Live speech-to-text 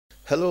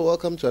Hello,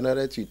 welcome to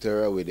another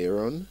tutorial with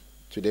Aaron.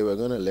 Today we're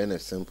going to learn a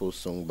simple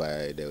song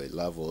by the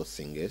Loveworld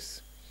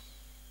singers,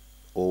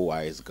 O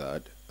Wise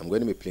God. I'm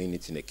going to be playing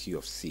it in the key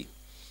of C.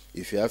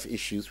 If you have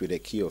issues with the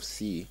key of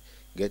C,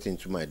 get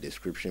into my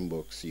description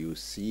box. You'll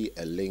see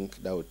a link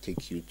that will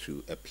take you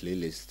to a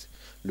playlist.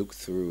 Look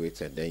through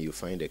it and then you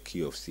find the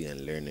key of C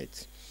and learn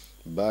it.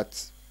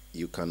 But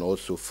you can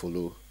also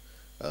follow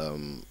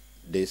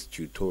this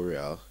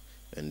tutorial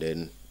and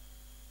then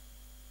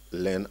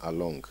learn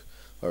along.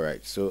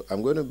 Alright, so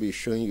I'm going to be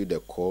showing you the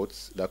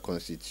chords that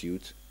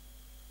constitute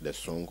the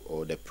song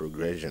or the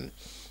progression.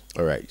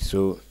 Alright,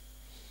 so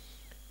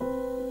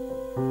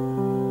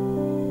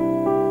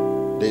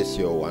this is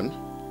your one.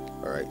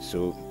 Alright,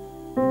 so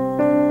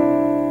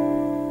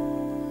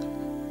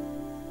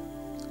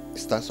it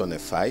starts on a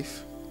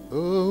 5.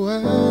 Oh,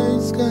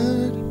 wise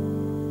God.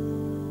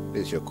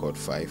 This is your chord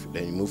 5.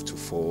 Then you move to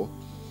 4.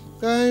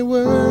 I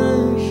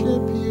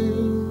worship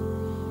you.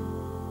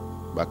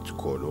 Back to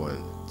chord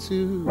 1.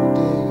 Today.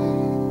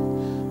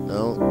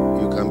 Now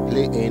you can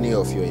play any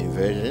of your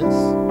inversions.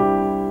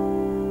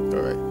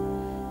 Alright.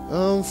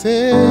 I'm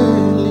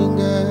failing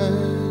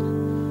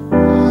God,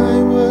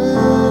 I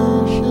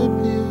worship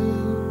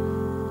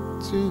you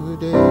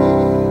today.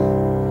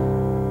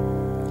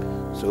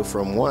 So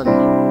from 1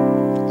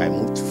 I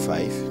move to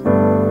 5.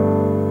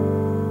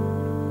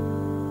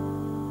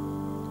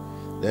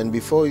 Then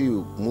before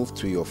you move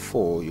to your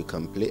 4, you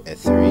can play a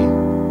 3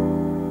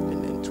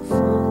 and then to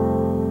 4.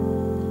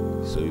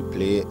 So you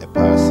play a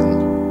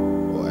passing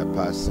or a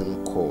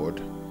passing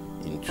chord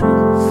into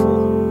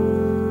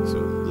 4. So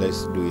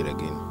let's do it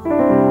again.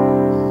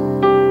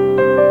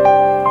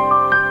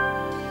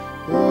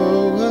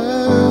 Oh,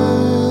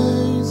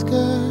 wise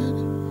God,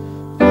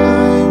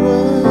 I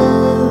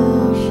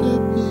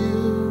worship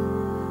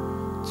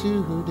you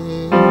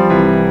today.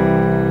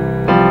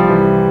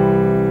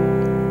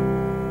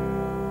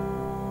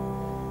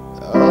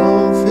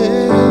 I'm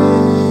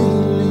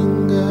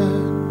failing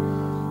God,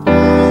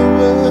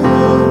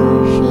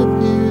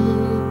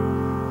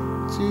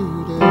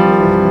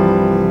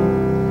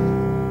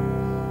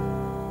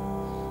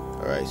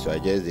 Alright, so I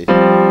just did.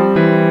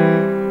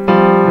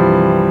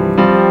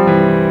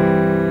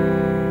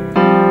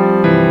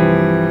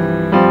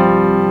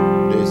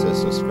 There is a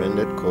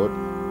suspended chord,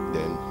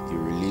 then you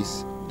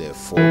release the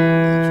 4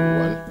 into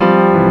 1.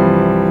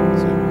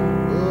 So,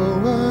 oh,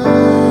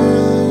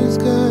 wise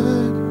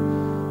God,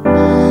 I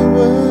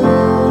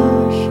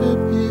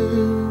worship you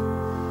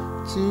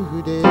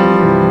today.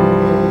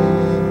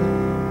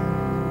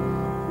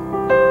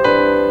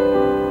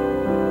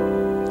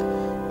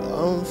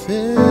 I'm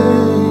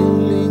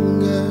failing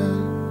God,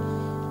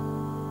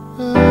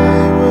 I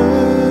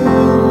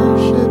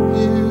worship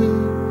you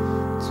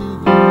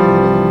today.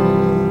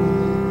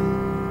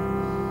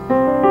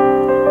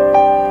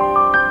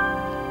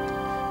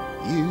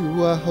 You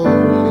are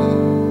holy,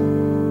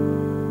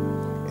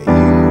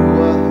 you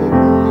are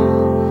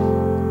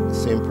holy.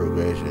 Same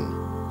progression.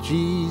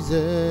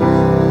 Jesus,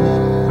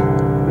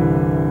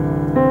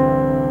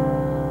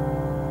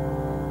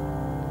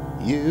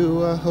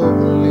 you are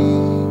holy.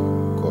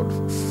 Chord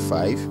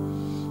 5.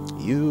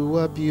 You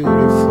are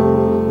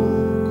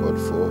beautiful. Chord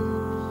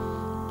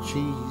 4.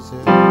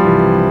 Jesus.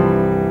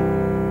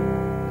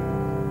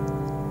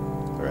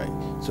 Alright,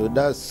 so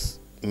that's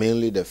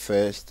mainly the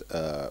first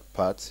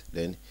part.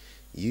 Then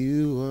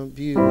you are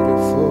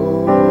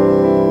beautiful,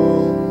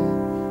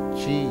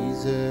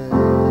 Jesus.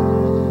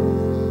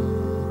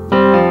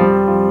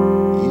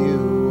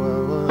 You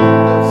are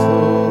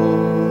wonderful,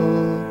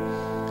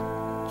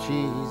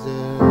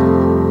 Jesus.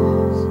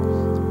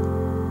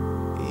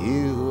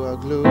 You are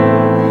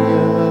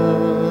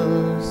glorious,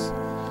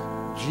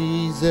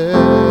 Jesus,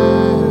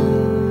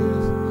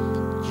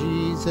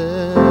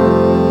 Jesus,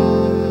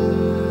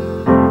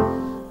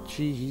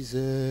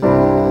 Jesus.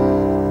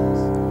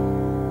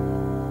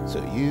 So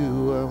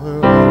you are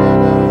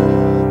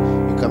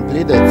wonderful. You can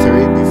play the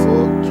 3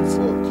 before to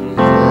 4, Jesus.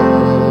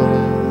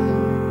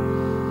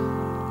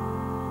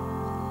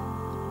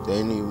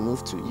 Then you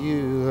move to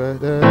you,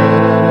 Jesus.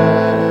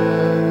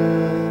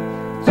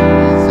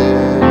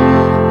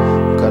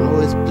 You can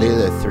always play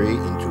the 3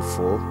 into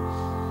 4.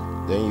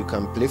 Then you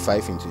can play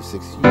 5 into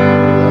 6. You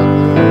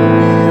are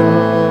glorious,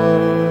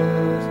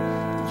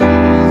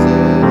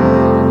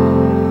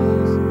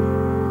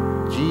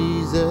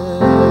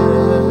 Jesus,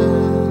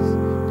 Jesus,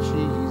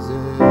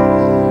 Jesus.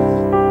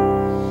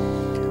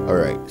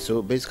 Alright,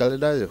 so basically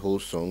that's the whole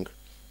song.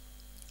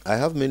 I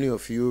have many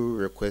of you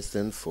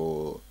requesting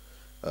for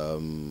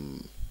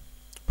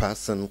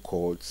passing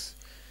chords.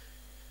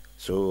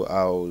 So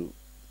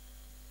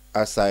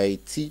as I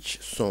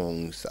teach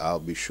songs, I'll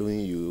be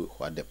showing you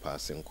what the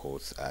passing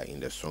chords are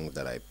in the songs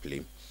that I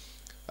play.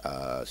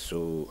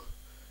 So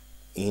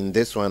in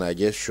this one I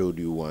just showed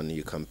you one.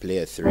 You can play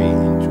a 3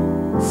 into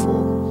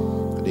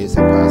 4. There's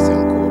a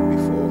passing chord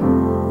before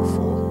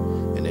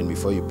 4, and then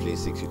before you play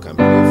 6 you can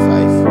play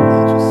 5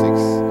 into 6.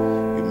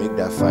 You make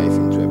that 5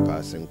 into a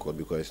passing chord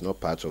because it's not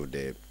part of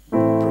the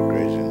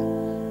progression.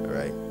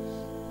 Alright,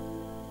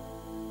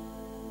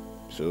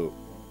 so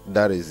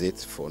that is it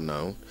for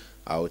now.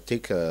 I'll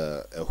take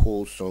a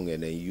whole song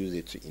and then use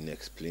it in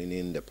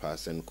explaining the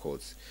past and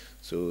chords.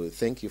 So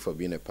thank you for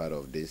being a part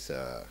of this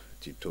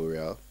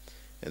tutorial,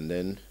 and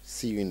then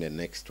see you in the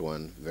next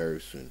one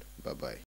very soon. Bye bye.